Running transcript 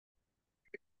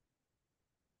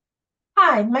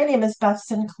Hi, my name is Beth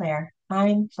Sinclair.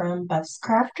 I'm from Beth's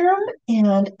Craft Room,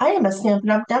 and I am a Stampin'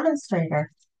 Up!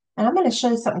 Demonstrator. And I'm going to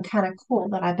show you something kind of cool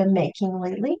that I've been making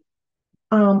lately.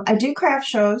 I do craft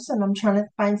shows, and I'm trying to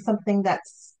find something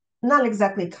that's not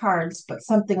exactly cards, but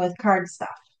something with card stuff.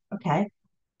 Okay.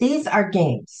 These are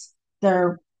games.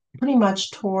 They're pretty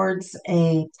much towards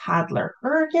a toddler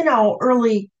or,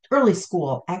 early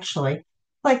school, actually.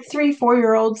 Like 3, 4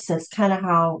 year olds, that's kind of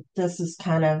how this is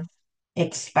kind of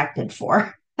expected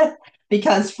for.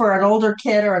 Because for an older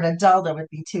kid or an adult, it would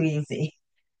be too easy.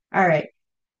 All right.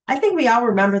 I think we all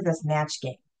remember this match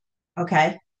game.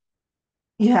 Okay.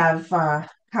 You have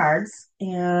cards,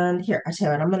 and here, I tell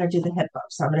you what, I'm going to do the hippo.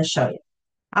 So I'm going to show you.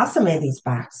 I also made these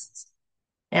boxes.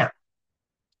 Now,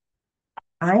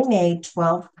 I made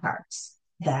 12 cards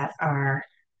that are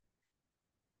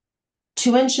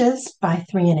 2 inches by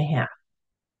 3.5.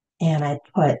 And I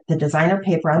put the designer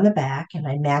paper on the back and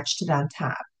I matched it on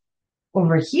top.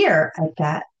 Over here, I've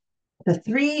got the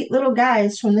three little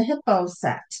guys from the hippo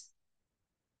set.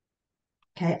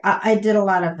 Okay, I did a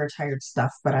lot of retired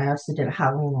stuff, but I also did a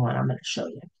Halloween one I'm going to show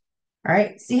you. All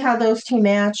right, see how those two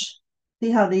match?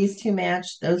 See how these two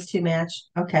match? Those two match?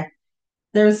 Okay,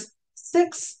 there's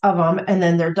six of them, and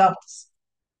then they're doubles.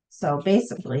 So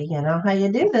basically, you know how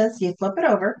you do this, you flip it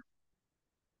over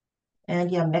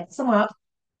and you mix them up,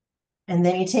 and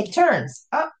then you take turns.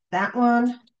 Oh, that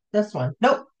one, this one.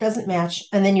 Nope, doesn't match.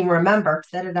 And then you remember,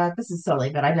 this is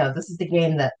silly, but I know this is the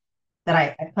game that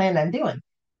I planned on doing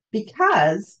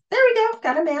because there we go,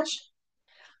 got a match.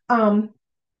 Um,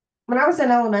 when I was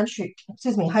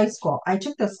in high school, I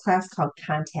took this class called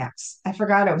Contacts. I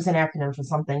forgot it was an acronym for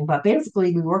something, but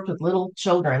basically we worked with little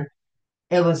children.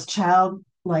 It was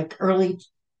like early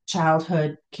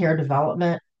childhood care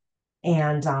development.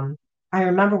 And I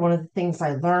remember one of the things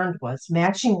I learned was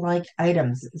matching like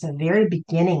items is a very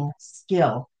beginning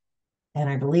skill. And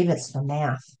I believe it's for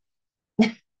math,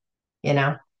 you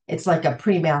know, it's like a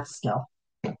pre-math skill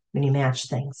when you match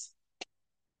things.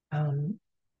 Um,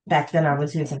 Back then I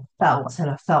was using felt and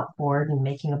a felt board and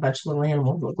making a bunch of little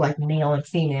animals look like male and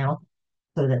female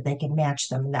so that they could match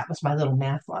them. And that was my little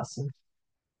math lesson.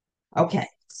 Okay,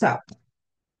 so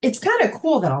it's kind of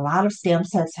cool that a lot of stamp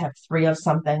sets have three of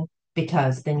something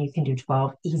because then you can do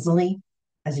 12 easily,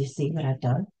 as you see what I've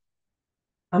done.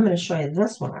 I'm going to show you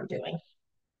this one I'm doing.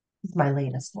 This is my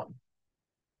latest one.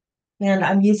 And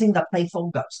I'm using the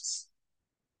Playful Ghosts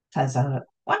because I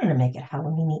wanted to make it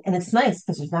Halloweeny. And it's nice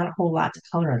because there's not a whole lot to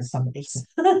color in some of these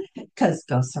because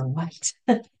ghosts are white.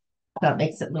 So it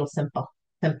makes it a little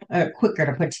quicker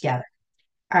to put together.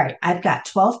 All right, I've got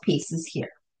 12 pieces here.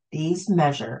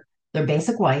 They're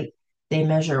basic white. They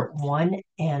measure 1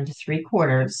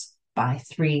 3/4 by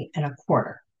 3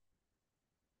 1/4.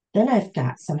 Then I've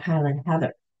got some Highland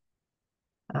Heather.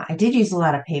 I did use a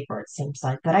lot of paper, it seems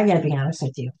like, but I gotta be honest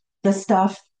with you. This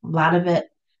stuff, a lot of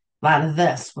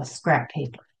this was scrap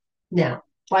paper. Now,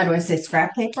 why do I say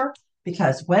scrap paper?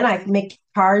 Because when I make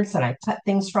cards and I cut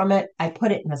things from it, I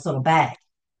put it in this little bag.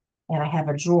 And I have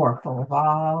a drawer full of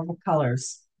all the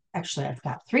colors. Actually, I've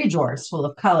got 3 drawers full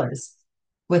of colors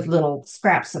with little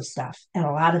scraps of stuff. And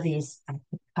a lot of these I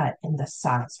cut in this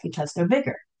size because they're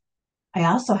bigger. I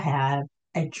also have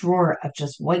a drawer of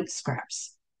just white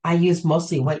scraps. I use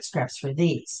mostly white scraps for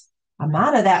these. I'm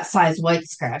out of that size white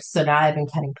scraps, so now I've been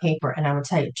cutting paper, and I will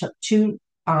tell you, it took two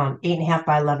 8.5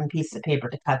 by 11 pieces of paper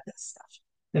to cut this stuff.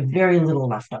 There's very little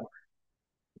left over.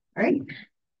 All right.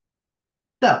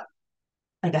 So,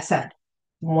 like I said,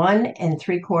 1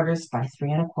 3/4 by 3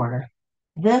 1/4.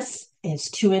 This is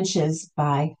 2 inches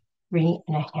by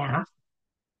 3.5.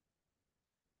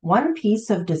 One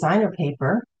piece of designer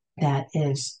paper that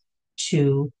is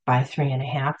 2 by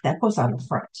 3.5, that goes on the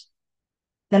front.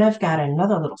 Then I've got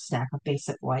another little stack of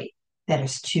basic white that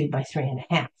is 2 by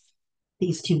 3.5.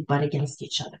 These two butt against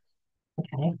each other.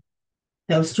 Okay.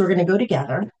 Those two are going to go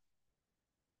together.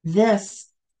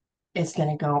 This is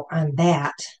going to go on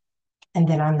that. And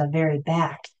then on the very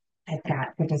back, I've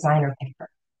got the designer paper.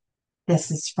 This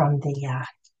is from the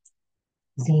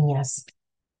Zinnias.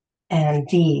 And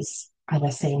these are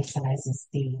the same size as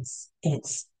these.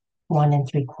 It's 1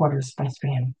 3/4 by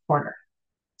 3 1/4.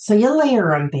 So you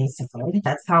layer them basically.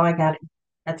 That's how I got it.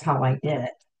 That's how I did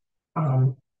it.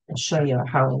 I'll show you a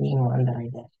Halloween one that I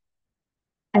did.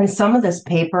 And some of this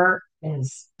paper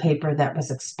is paper that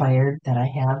was expired that I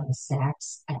have in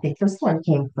stacks. I think this one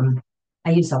came from,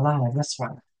 I used a lot of this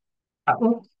one.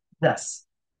 This.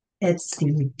 It's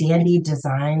the Dandy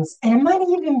Designs, and it might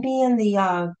even be in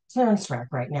the clearance rack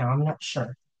right now. I'm not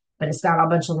sure, but it's got a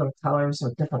bunch of little colors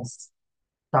with different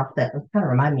stuff that kind of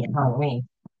remind me of Halloween.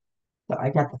 So I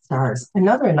got the stars.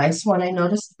 Another nice one I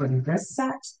noticed for this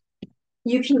set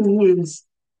you can use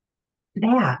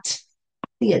that.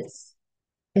 See, it's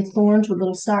orange with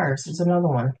little stars. There's another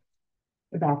one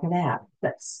the back of that.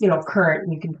 That's,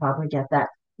 current. You can probably get that,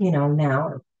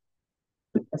 now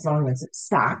as long as it's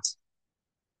stocked.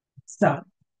 So I'm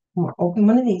gonna open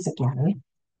one of these again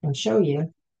and show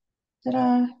you.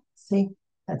 Ta-da! See,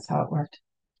 that's how it worked.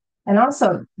 And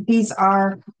also, these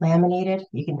are laminated.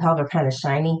 You can tell they're kind of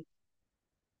shiny.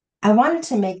 I wanted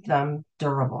to make them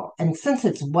durable. And since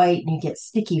it's white and you get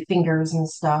sticky fingers and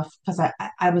stuff, because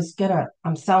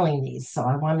I'm selling these, so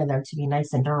I wanted them to be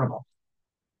nice and durable.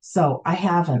 So I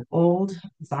have an old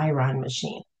Xyron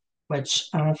machine, which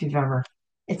I don't know if you've ever,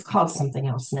 it's called something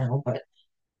else now, but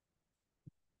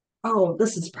oh,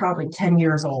 this is probably 10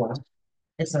 years old.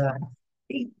 It's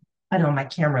I know my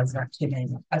camera's not too big,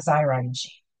 a Xyron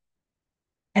machine.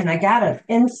 And I got an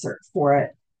insert for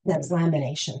it that's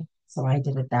lamination. So I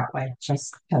did it that way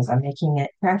just because I'm making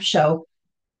it craft show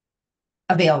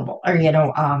available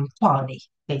or, quality,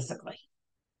 basically.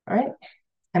 All right.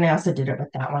 And I also did it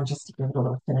with that one just to give it a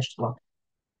little finished look.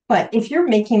 But if you're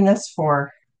making this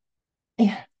for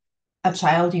a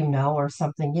child or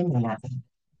something, you may not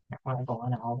want to go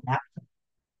on all of that.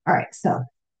 All right. So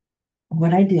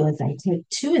what I do is I take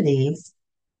two of these.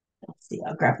 Let's see,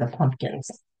 I'll grab the pumpkins.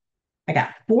 I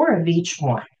got four of each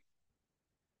one.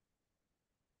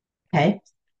 Okay.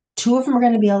 Two of them are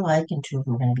going to be alike and two of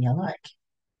them are going to be alike.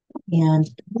 And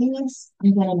these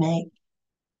I'm going to make,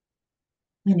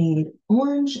 I need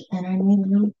orange and I need a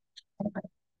little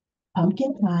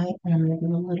pumpkin pie and I'm going to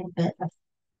do a little bit of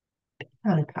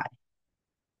pecan pie.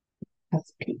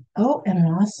 That's pink. Oh, and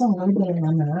also a little bit of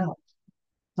lemon out.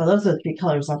 So those are the three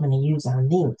colors I'm going to use on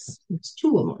these. It's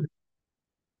two of them.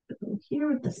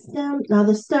 Here with the stem. Now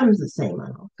the stem's the same, I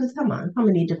know. Because come on, how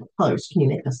many different colors can you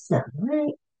make a stem,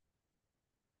 right?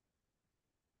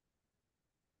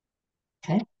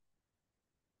 Okay.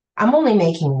 I'm only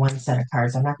making one set of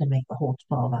cards. I'm not going to make the whole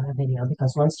 12 on the video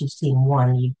because once you've seen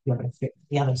one, you're going to figure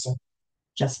the others are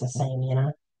just the same.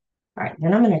 All right,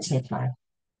 then I'm going to take my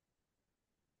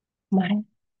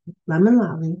lemon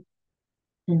lolly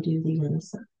and do the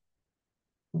inside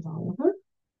of all of them.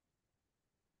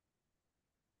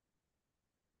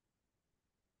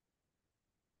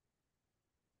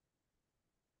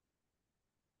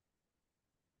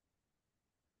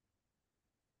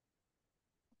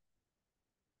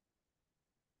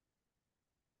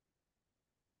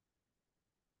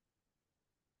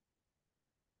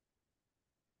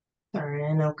 Sorry,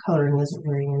 I know coloring isn't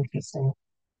very interesting.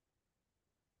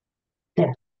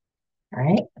 There, all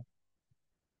right.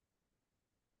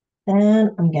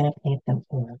 Then I'm going to paint them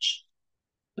orange.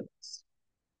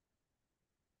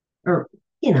 Or,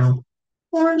 you know,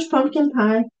 orange pumpkin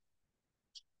pie.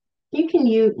 You can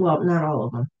use, well, not all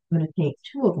of them. I'm going to paint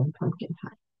two of them pumpkin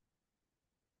pie.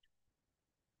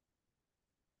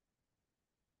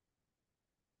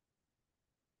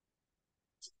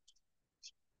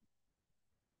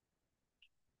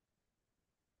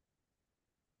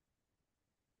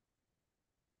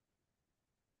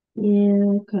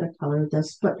 Yeah, I could have colored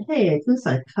this, but hey, at least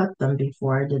I cut them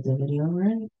before I did the video,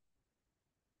 right?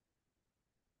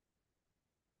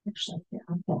 Actually, yeah,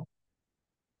 okay.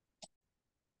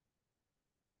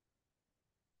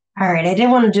 All right, I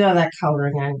didn't want to do all that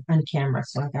coloring on camera,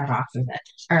 so I got off of it.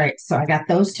 All right, so I got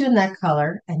those two in that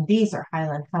color, and these are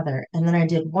Highland Heather. And then I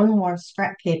did one more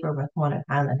scrap paper with one in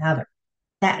Highland Heather.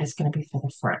 That is going to be for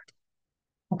the front.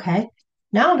 Okay,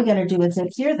 now what we got to do is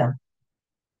adhere them.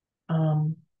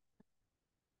 Um,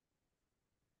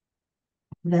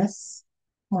 this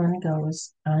one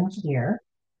goes on here.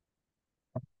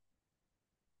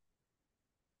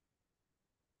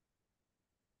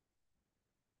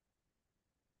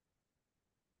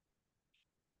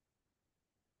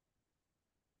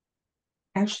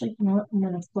 Actually, you know what? I'm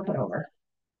going to flip it over.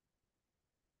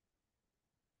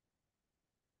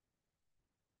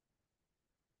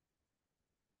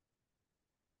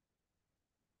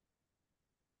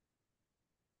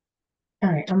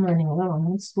 All right, I'm running low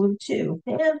on this glue too.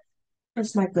 And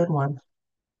here's my good one.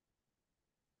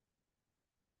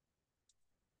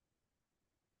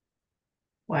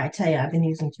 Well, I tell you, I've been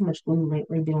using too much glue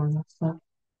lately doing this stuff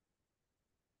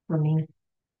for me.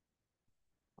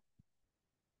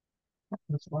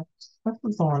 What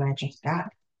was the one I just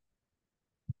got?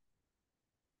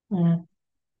 Yeah,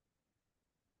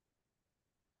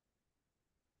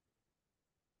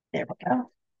 there we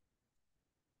go.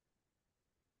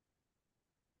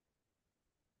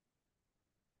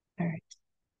 All right,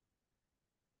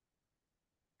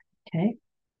 okay,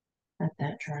 let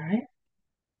that dry.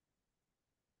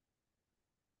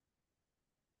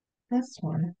 This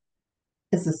one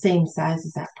is the same size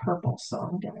as that purple, so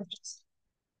I'm gonna just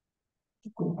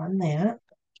Glue on that.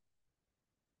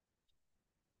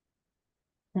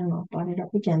 And I'll butt it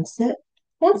up against it.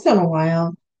 Once in a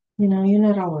while, you're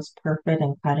not always perfect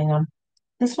in cutting them.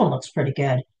 This one looks pretty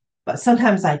good, but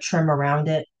sometimes I trim around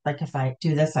it. Like if I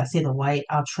do this, I see the white,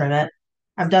 I'll trim it.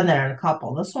 I've done that on a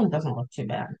couple. This one doesn't look too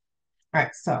bad. All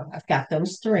right, so I've got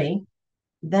those three.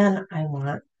 Then I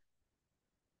want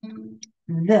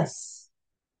this.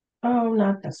 Oh,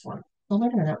 not this one. Oh,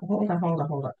 wait a minute. Hold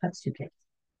on. That's too big.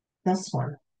 This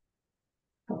one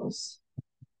goes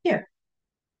here.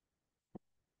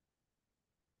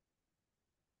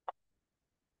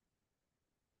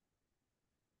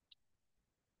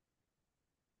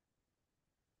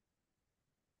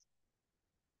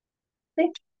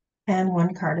 See? And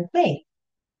one card of me.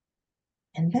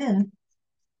 And then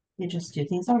you just do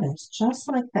these others just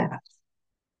like that.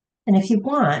 And if you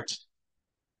want,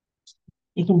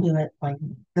 you can do it like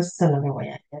this is another way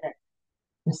I did it.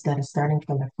 Instead of starting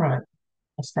from the front,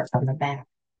 I start from the back.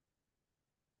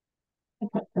 I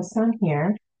put this on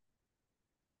here,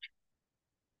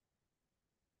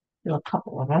 do a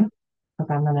couple of them, because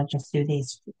I'm going to just do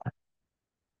these four,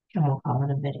 and we'll call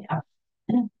it a video.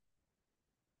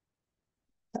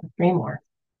 So three more.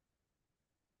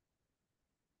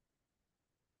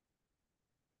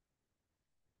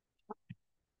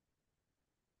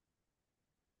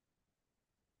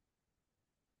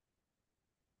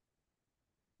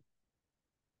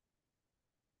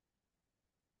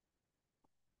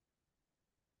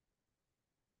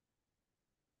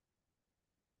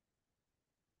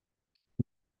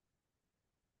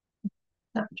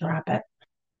 Not drop it.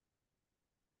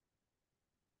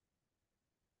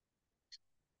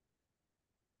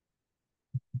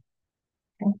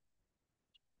 Okay.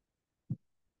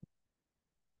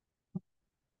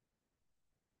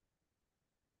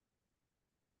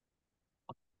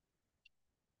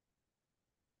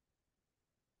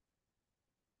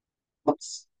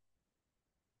 Oops.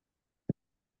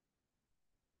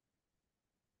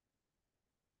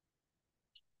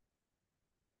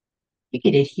 You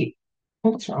could adhere.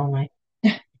 What's wrong, Mike?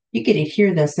 You could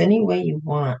adhere this any way you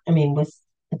want. I mean, with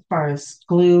as far as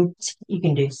glue, you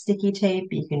can do sticky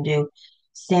tape, you can do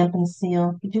stamp and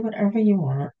seal, you do whatever you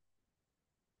want.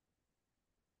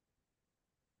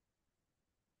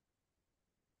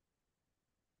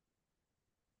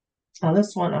 Now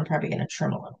this one I'm probably going to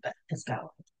trim a little bit. It's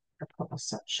got a purple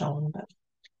stuff showing, but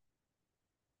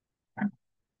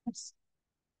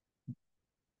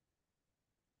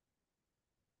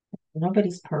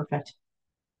nobody's perfect.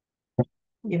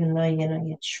 Even though,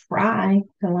 you try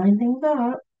to line things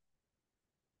up,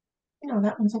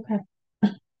 that one's okay.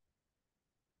 I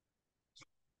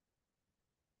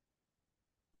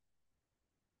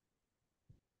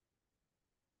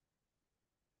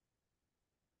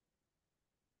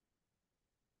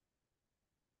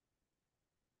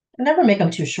never make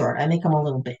them too short. I make them a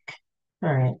little big.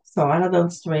 All right. So out of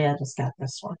those three, I just got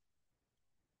this one.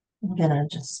 I'm gonna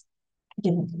just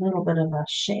give it a little bit of a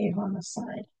shave on the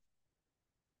side.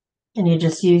 And you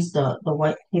just use the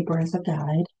white paper as a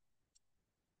guide,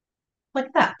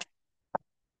 like that.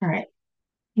 All right.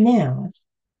 Now,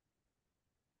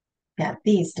 got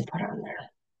these to put on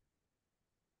there.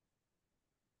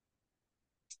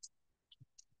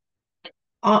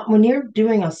 When you're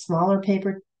doing a smaller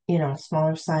paper,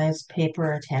 smaller size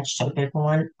paper attached to a bigger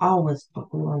one, always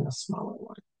put glue on the smaller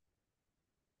one.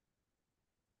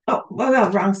 Oh, well,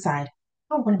 wrong side.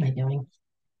 Oh, what am I doing?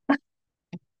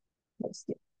 Let's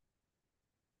do.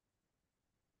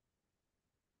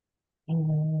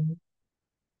 And,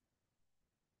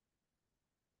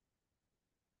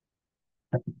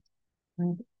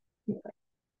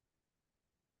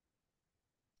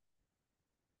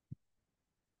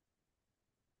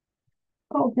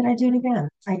 oh, did I do it again?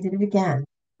 I did it again.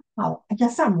 Oh, I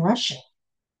guess I'm rushing.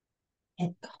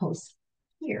 It goes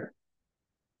here.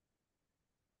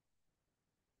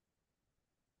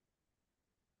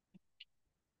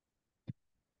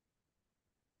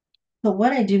 So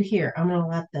what I do here, I'm gonna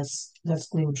let this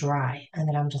glue dry, and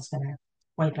then I'm just gonna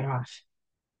wipe it off.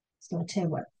 So I'll tell you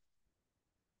what,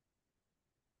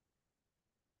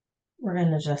 we're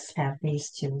gonna just have these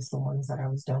two as the ones that I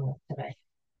was doing with today.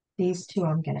 These two,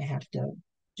 I'm gonna have to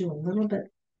do a little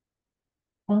bit.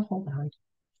 Oh, hold on.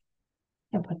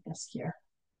 I'll put this here.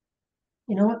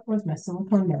 You know what? Where's my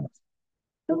silicone mat?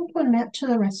 Silicone mat to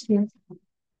the rescue.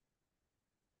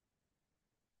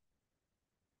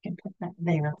 I can put that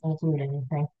there. It won't glue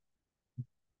anything.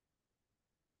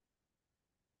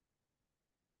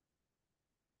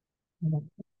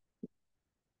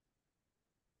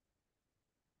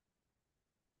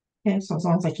 Okay, so as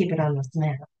long as I keep it on this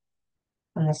mat,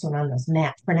 on this one on this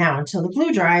mat for now until the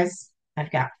glue dries.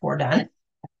 I've got 4 done.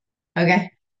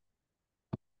 Okay.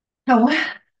 So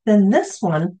then this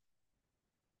one,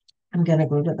 I'm going to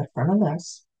glue to the front of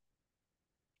this.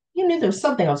 You knew there was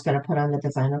something I was going to put on the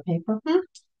designer paper.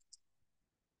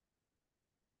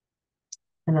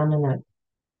 And I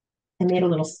made a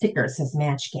little sticker. It says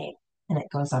match game. And it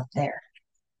goes up there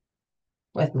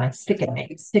with my sticker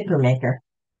maker.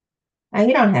 Now,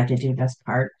 you don't have to do this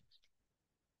part.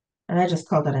 And I just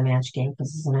called it a match game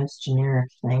because it's a nice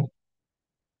generic thing.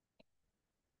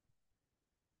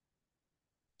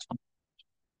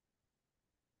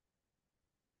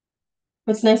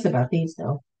 What's nice about these,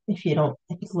 though, if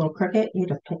it's a little crooked, you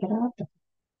just pick it up and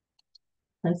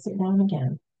place it down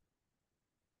again.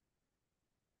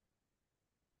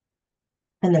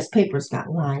 And this paper's got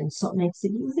lines, so it makes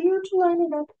it easier to line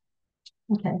it up.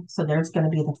 Okay, so there's going to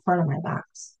be the front of my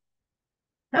box.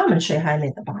 Now I'm going to show you how I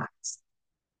made the box.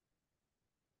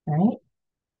 Right?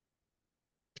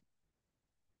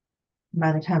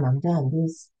 By the time I'm done,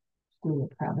 these glue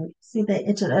will probably see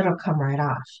it'll come right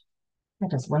off. I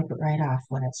just wipe it right off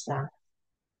when it's done.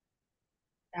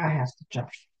 I have to jump.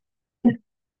 All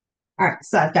right,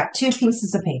 so I've got 2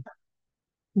 pieces of paper.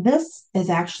 This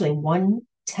is actually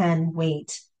 110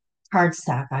 weight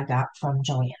cardstock I got from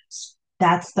Joann's.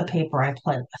 That's the paper I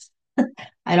play with.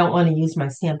 I don't want to use my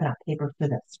Stampin' Up! Paper for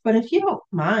this. But if you don't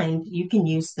mind, you can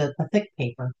use the thick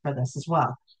paper for this as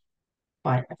well.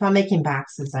 But if I'm making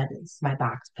boxes, it's my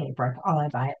box paper. All I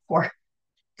buy it for.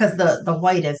 Because the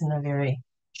white isn't a very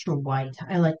true white.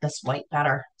 I like this white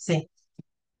better. See?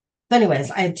 So anyways,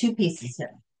 I have 2 pieces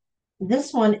here.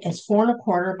 This one is 4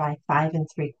 1/4 by 5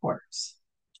 3/4.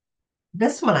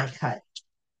 This one I cut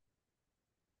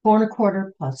 4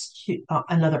 1/4 plus two,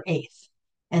 another eighth,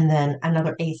 and then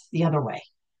another eighth the other way.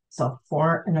 So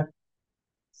 4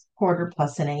 1/4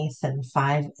 plus an eighth, and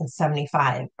 5 and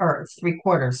 75, or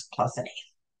 3/4 plus an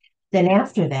eighth. Then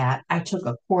after that, I took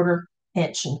a 1/4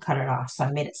 inch and cut it off. So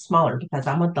I made it smaller because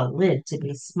I want the lid to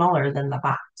be smaller than the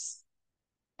box.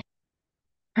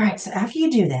 All right, so after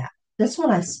you do that, this one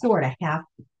I scored a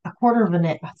 1/4 of an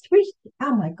inch,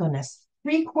 oh my goodness,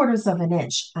 3/4 of an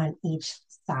inch on each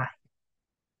side.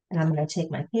 And I'm going to take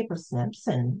my paper snips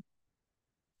and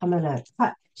I'm going to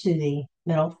cut to the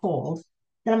middle fold.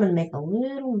 Then I'm going to make a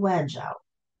little wedge out.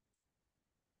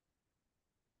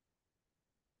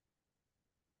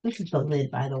 This is the lid,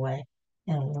 by the way,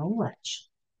 and a little wedge.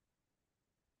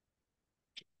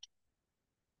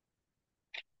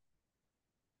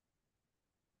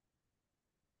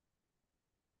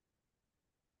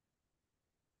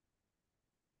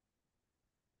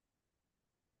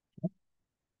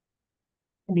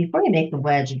 And before you make the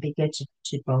wedge, it'd be good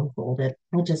to bone fold it.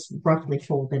 I just roughly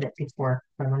folded it before.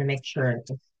 I want to make sure it's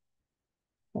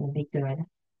going to be good.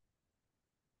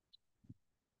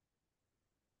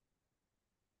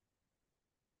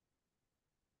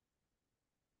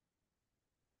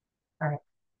 All right.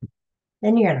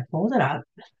 Then you're going to fold it up.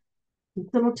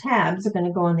 These little tabs are going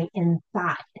to go on the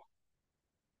inside,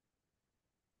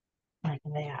 like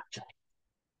that.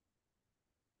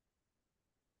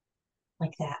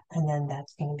 Like that. And then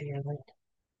that's going to be your lid.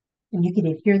 And you can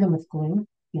adhere them with glue.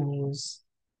 You can use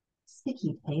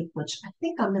sticky tape, which I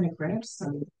think I'm going to grab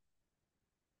some.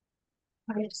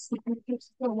 I have sticky tape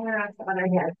somewhere. I thought I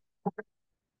had.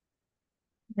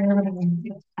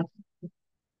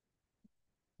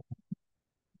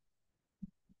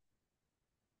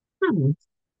 Hmm.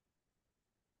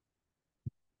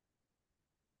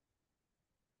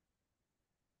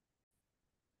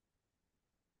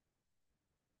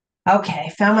 Okay,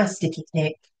 found my sticky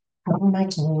tape. Found my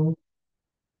glue.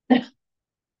 All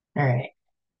right.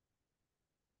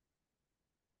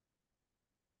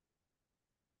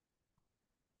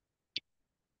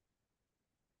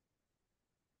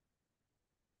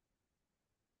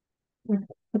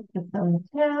 Put this on the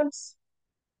tabs.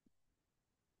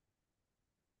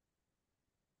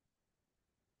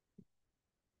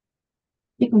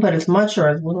 You can put as much or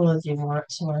as little as you want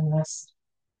to on this.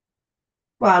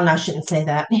 Well, I shouldn't say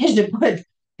that. You should put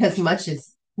as much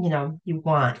as you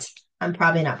want. I'm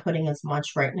probably not putting as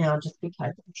much right now just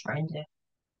because I'm trying to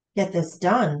get this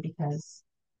done because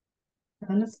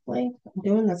honestly, I'm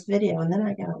doing this video and then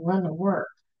I gotta run to work.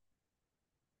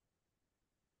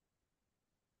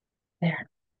 There.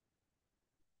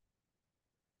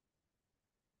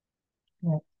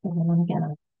 And then I'm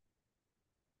gonna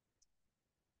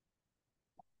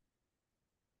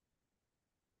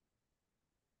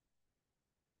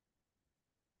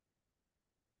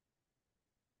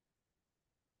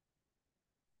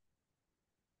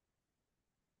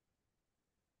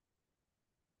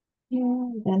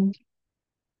then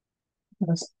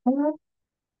this up.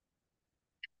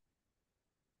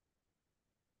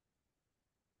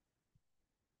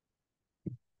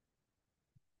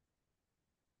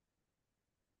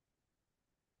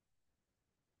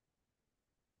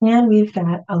 And we've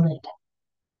got a lid.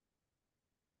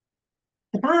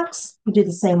 The box, we do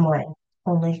the same way,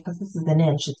 only because this is an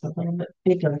inch, it's a little bit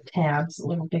bigger tabs, a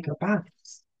little bigger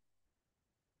box.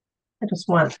 I just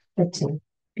want it to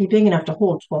be big enough to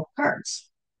hold 12 cards.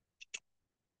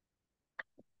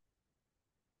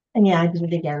 And yeah, I did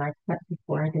it again. I cut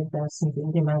before I did this and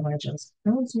didn't do my wedges.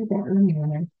 I'll do that in a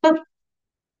minute.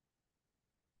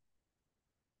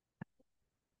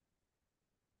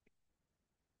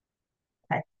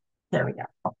 Okay, there we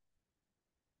go.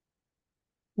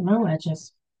 My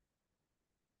wedges.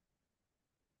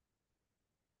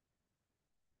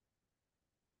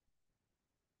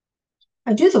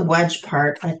 I do the wedge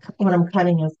part. What I'm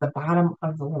cutting is the bottom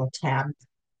of the little tab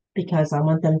because I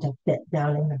want them to fit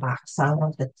down in the box. So I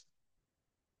want the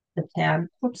tab,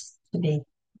 oops, to be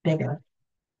bigger.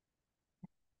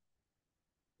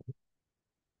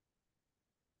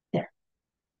 There.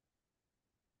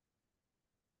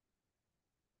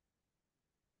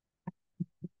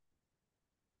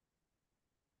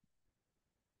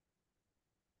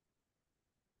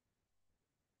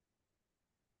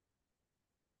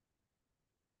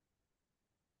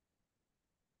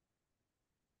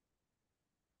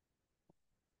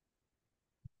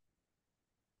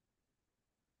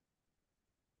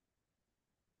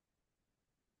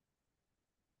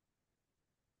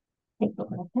 Take the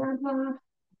little tab off.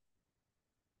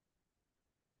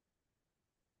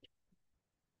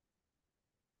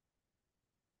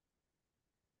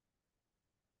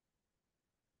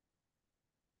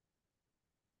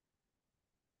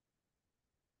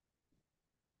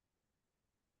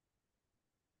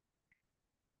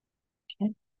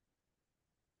 Okay.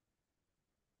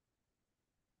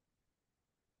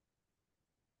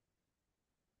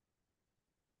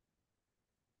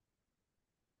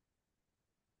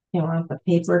 You want the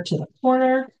paper to the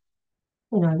corner,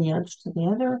 the edge to the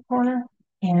other corner.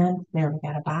 And there we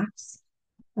got a box.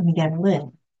 And we got a lid.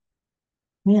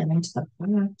 Yeah, into the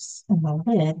box and the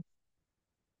lid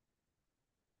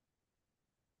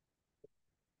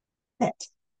fit.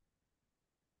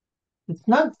 It's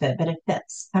not fit, but it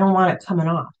fits. I don't want it coming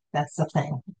off. That's the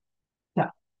thing. So,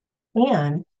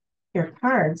 and your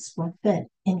cards will fit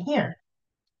in here.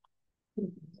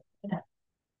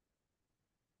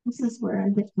 This is where I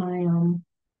get my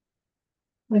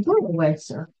glue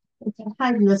eraser. It's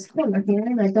hiding this corner here,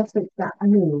 and I guess it's got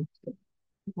moved.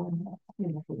 Oh,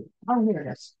 here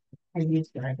it is. I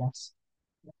used it, I guess.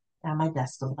 Now my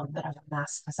desk's a little bit of a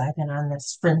mess because I've been on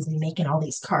this frenzy making all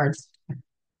these cards.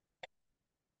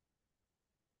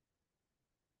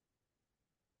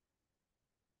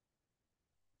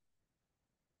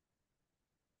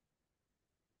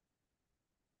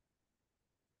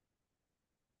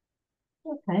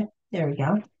 Okay, there we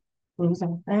go. Close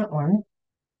off that one.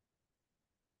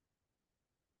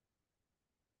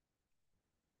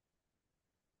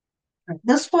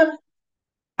 This one,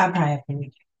 I probably have to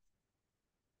read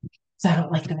because I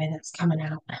don't like the way that's coming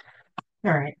out.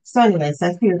 All right. So, anyways,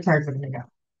 that's where your cards are going to go.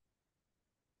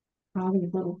 All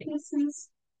these little pieces.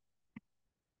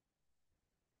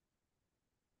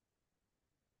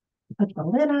 Put the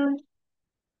lid on.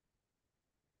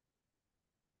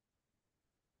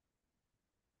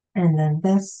 And then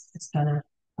this is going to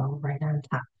go right on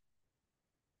top.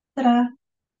 Ta-da!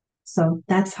 So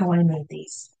that's how I made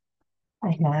these.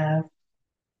 I have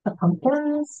the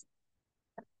pumpkins,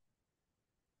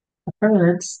 the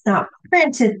birds. Now,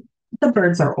 granted, the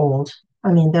birds are old.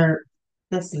 I mean,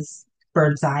 this is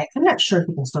Bird's Eye. I'm not sure if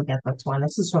you can still get this one.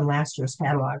 This is from last year's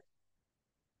catalog.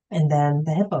 And then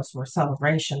the hippos were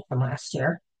Celebration from last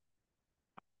year.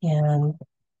 And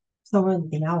so were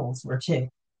the owls were too.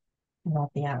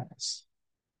 Not the owls.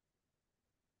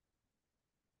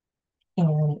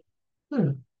 And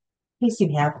in case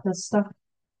you have this stuff,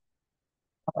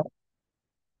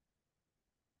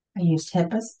 I used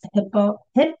hippiest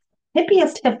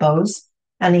hippos,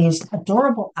 and I used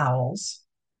adorable owls,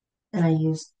 and I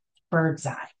used bird's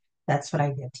eye. That's what I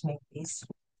did to make these. If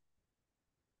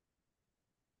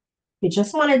you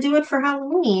just want to do it for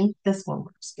Halloween, this one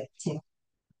works good too.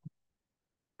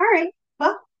 All right.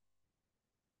 Well,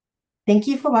 thank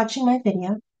you for watching my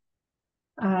video.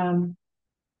 Um,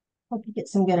 Hope you get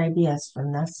some good ideas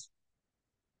from this.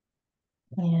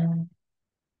 And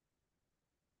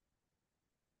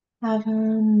have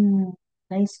a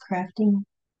nice crafting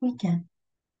weekend.